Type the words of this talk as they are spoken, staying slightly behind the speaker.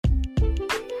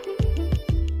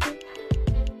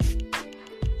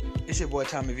It's your boy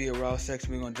Tommy V of Raw Sex.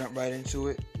 We're going to jump right into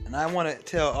it. And I want to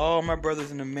tell all my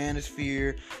brothers in the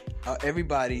manosphere,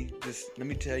 everybody, just let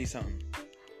me tell you something.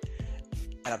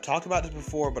 And I've talked about this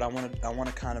before, but I want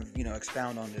to kind of,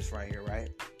 expound on this right here,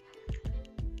 right?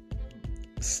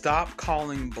 Stop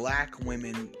calling black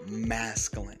women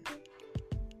masculine.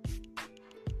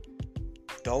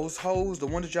 Those hoes, the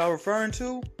ones that y'all referring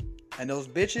to, and those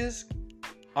bitches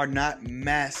are not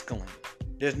masculine.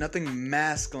 There's nothing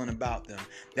masculine about them.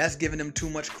 That's giving them too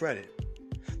much credit.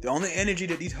 The only energy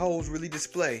that these hoes really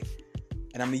display,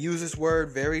 and I'm going to use this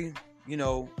word very, I'm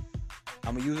going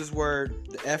to use this word,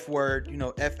 the F word,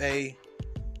 F-A,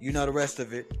 the rest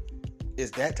of it, is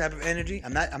that type of energy.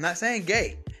 I'm not saying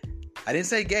gay. I didn't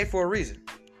say gay for a reason.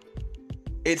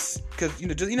 It's because,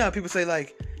 how people say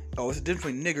like, oh, it's a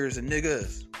difference between niggers and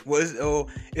niggas.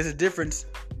 It's a difference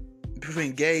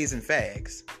between gays and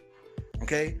fags.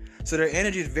 Okay? So their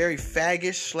energy is very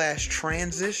faggish /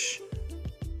 transish.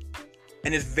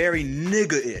 And it's very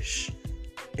nigga-ish.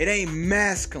 It ain't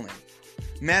masculine.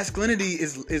 Masculinity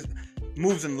is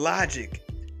moves in logic.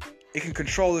 It can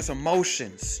control its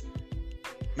emotions.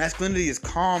 Masculinity is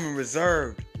calm and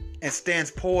reserved and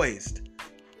stands poised.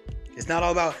 It's not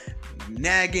all about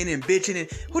nagging and bitching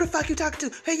and who the fuck you talking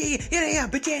to? Hey, yeah,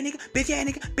 bitch ass nigga, bitch ass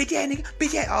nigga, bitch ass nigga,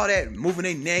 bitch ass, all that moving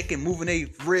their neck and moving their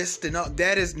wrist and all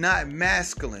that is not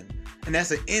masculine. And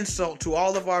that's an insult to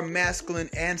all of our masculine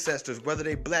ancestors, whether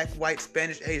they black, white,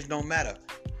 Spanish, Asian, don't matter.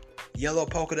 Yellow,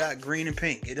 polka dot, green, and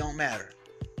pink, it don't matter.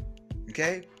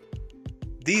 Okay?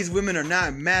 These women are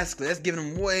not masculine. That's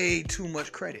giving them way too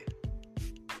much credit.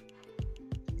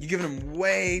 You're giving them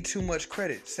way too much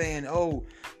credit, saying, oh,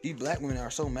 these black women are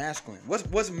so masculine.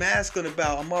 What's masculine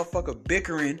about a motherfucker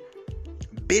bickering,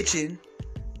 bitching,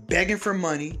 begging for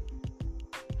money?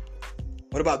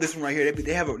 What about this one right here?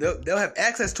 They'll have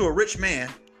access to a rich man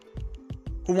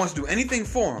who wants to do anything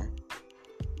for them.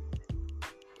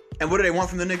 And what do they want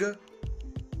from the nigga?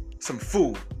 Some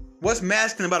food. What's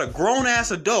masculine about a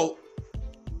grown-ass adult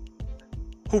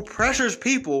who pressures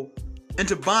people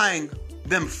into buying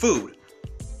them food?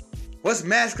 What's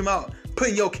masculine about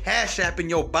putting your Cash App in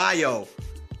your bio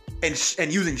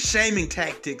and using shaming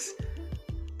tactics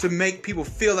to make people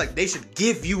feel like they should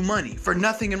give you money for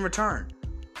nothing in return?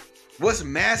 What's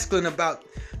masculine about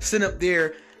sitting up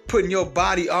there putting your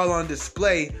body all on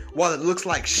display while it looks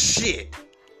like shit?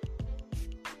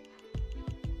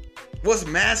 What's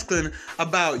masculine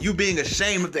about you being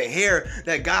ashamed of the hair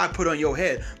that God put on your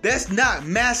head? That's not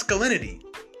masculinity.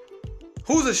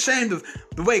 Who's ashamed of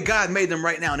the way God made them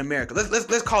right now in America?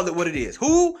 Let's call it what it is.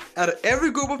 Who, out of every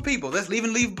group of people, let's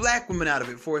even leave black women out of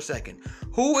it for a second.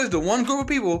 Who is the one group of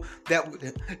people that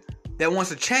wants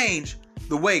to change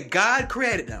the way God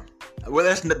created them? Well,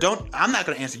 I'm not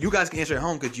going to answer. You guys can answer at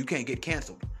home because you can't get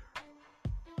canceled.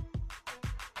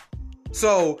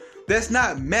 So that's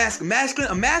not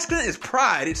masculine. A masculine is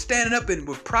pride. It's standing up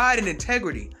with pride and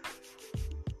integrity.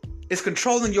 It's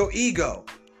controlling your ego.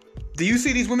 Do you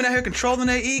see these women out here controlling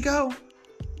their ego?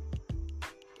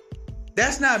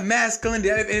 That's not masculinity.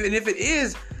 And if it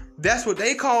is, that's what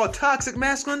they call toxic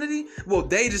masculinity. Well,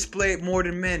 they display it more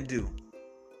than men do.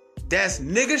 That's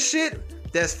nigga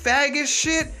shit. That's faggot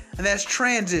shit. And that's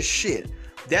transit shit.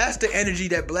 That's the energy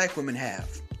that black women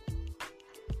have.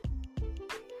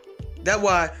 That's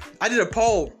why I did a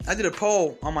poll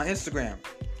on my Instagram.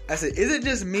 I said, is it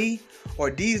just me?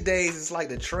 Or these days it's like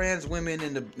the trans women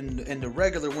and the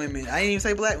regular women. I didn't even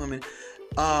say black women.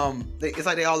 It's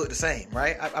like they all look the same,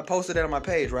 right? I posted that on my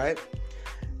page, right?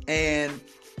 And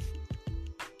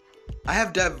I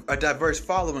have a diverse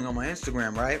following on my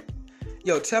Instagram, right?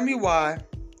 Yo, tell me why.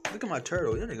 Look at my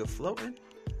turtle. That nigga floating.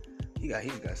 He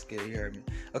just got scared. He heard me.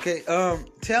 Okay.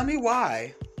 Tell me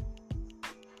why.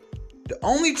 The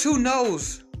only 2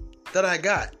 no's that I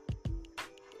got.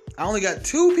 I only got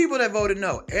 2 people that voted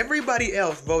no. Everybody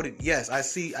else voted yes. I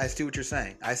see what you're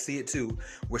saying. I see it too.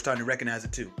 We're starting to recognize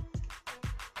it too.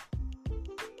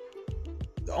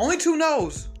 The only 2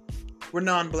 no's were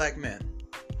non-black men.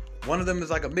 One of them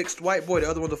is like a mixed white boy. The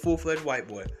other one's a full-fledged white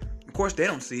boy. Of course, they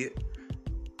don't see it.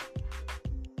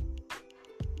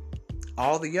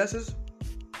 All the yeses,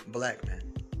 black men.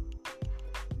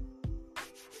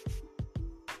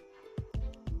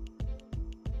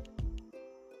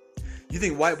 You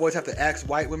think white boys have to ask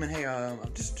white women, hey, I'm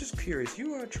just curious,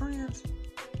 you are trans?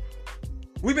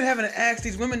 We've been having to ask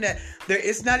these women that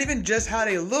it's not even just how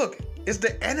they look, it's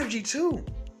the energy too.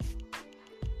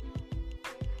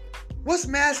 What's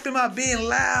masculine about being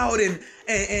loud and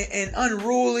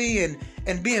unruly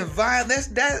and being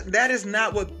violent? That is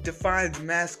not what defines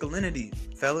masculinity,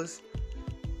 fellas.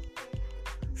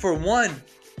 For one,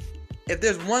 if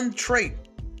there's one trait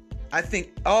I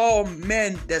think all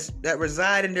men that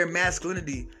reside in their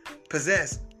masculinity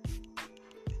possess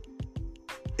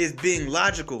is being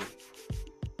logical,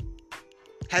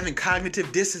 having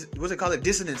cognitive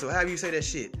dissonance, or however you say that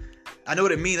shit. I know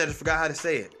what it means. I just forgot how to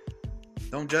say it.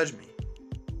 Don't judge me.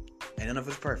 And none of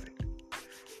us perfect.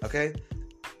 Okay?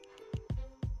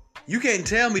 You can't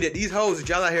tell me that these hoes that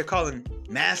y'all out here calling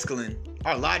masculine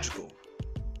are logical.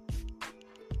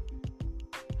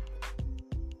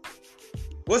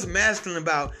 What's masculine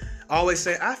about always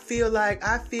saying, I feel like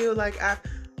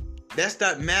that's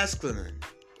not masculine.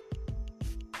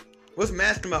 What's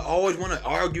masculine about always want to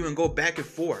argue and go back and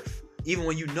forth, even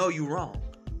when you know you're wrong?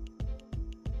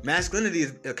 Masculinity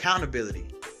is accountability.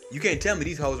 You can't tell me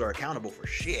these hoes are accountable for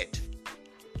shit.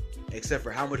 Except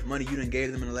for how much money you done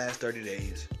gave them in the last 30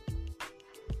 days.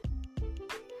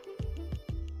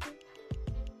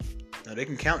 Now they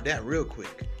can count that real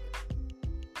quick.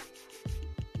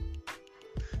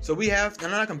 So we have, and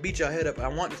I'm not going to beat y'all head up. I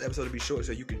want this episode to be short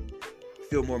so you can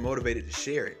feel more motivated to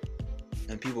share it.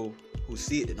 And people who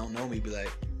see it that don't know me be like,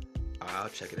 I'll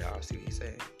check it out. I'll see what he's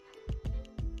saying.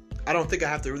 I don't think I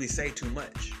have to really say too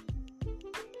much.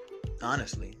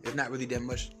 Honestly, there's not really that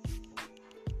much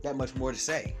more to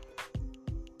say.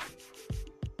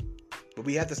 But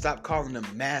we have to stop calling them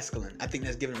masculine. I think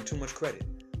that's giving them too much credit.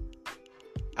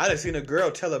 I done seen a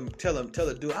girl tell a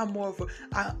dude, I'm more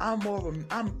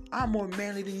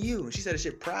manly than you, and she said that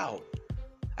shit proud.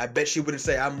 I bet she wouldn't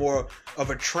say I'm more of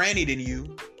a tranny than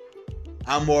you.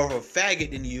 I'm more of a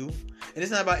faggot than you. And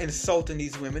it's not about insulting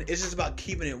these women. It's just about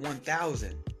keeping it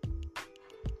 1,000.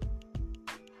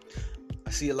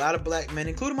 I see a lot of black men,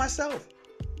 including myself.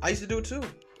 I used to do it too.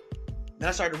 Then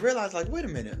I started to realize, like, wait a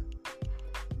minute.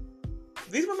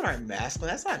 These women aren't masculine.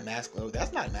 That's not masculine.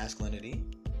 That's not masculinity.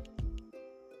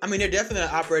 I mean, they're definitely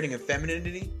not operating in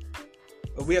femininity.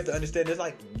 But we have to understand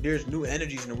there's new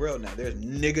energies in the world now. There's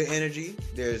nigga energy.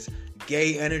 There's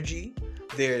gay energy.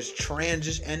 There's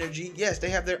transish energy. Yes, they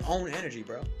have their own energy,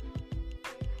 bro.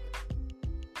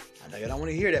 I know you don't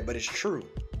want to hear that, but it's true.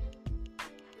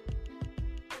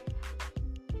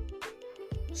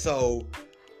 So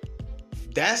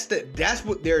that's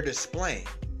what they're displaying.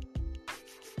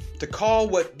 To call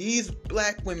what these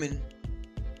black women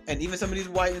and even some of these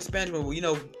white and Spanish women, you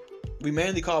know, we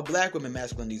mainly call black women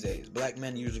masculine these days. Black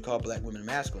men usually call black women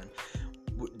masculine.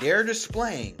 What they're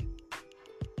displaying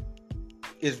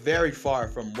is very far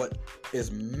from what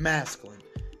is masculine.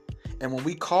 And when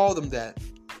we call them that,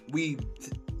 we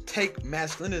take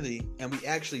masculinity and we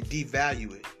actually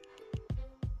devalue it.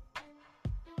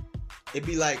 It'd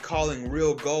be like calling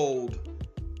real gold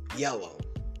yellow.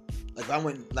 Like if I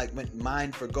went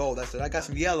mine for gold, I said I got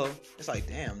some yellow. It's like,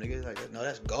 damn, nigga. It's like, no,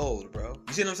 that's gold, bro.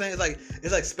 You see what I'm saying?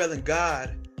 It's like spelling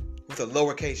God with a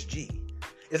lowercase g.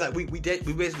 It's like we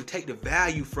basically take the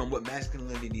value from what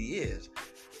masculinity is,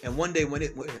 and one day when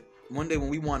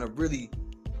we want to really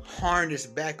harness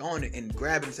back on it and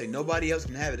grab it and say nobody else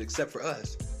can have it except for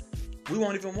us, we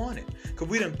won't even want it because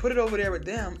we done put it over there with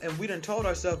them, and we done told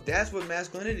ourselves that's what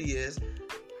masculinity is,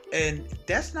 and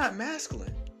that's not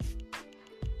masculine.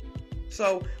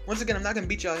 So, once again, I'm not going to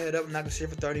beat y'all head up. I'm not going to sit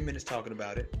for 30 minutes talking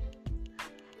about it.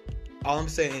 All I'm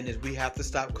saying is we have to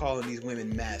stop calling these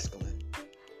women masculine.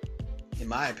 In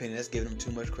my opinion, that's giving them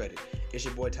too much credit. It's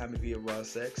your boy Tommy via Raw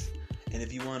Sex. And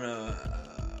if you want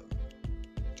to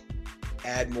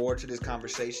add more to this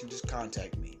conversation, just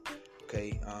contact me.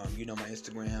 Okay? You know my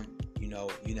Instagram. You know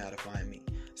how to find me.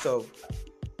 So,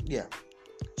 yeah.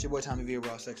 It's your boy Tommy via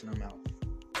Raw Sex, and I'm out.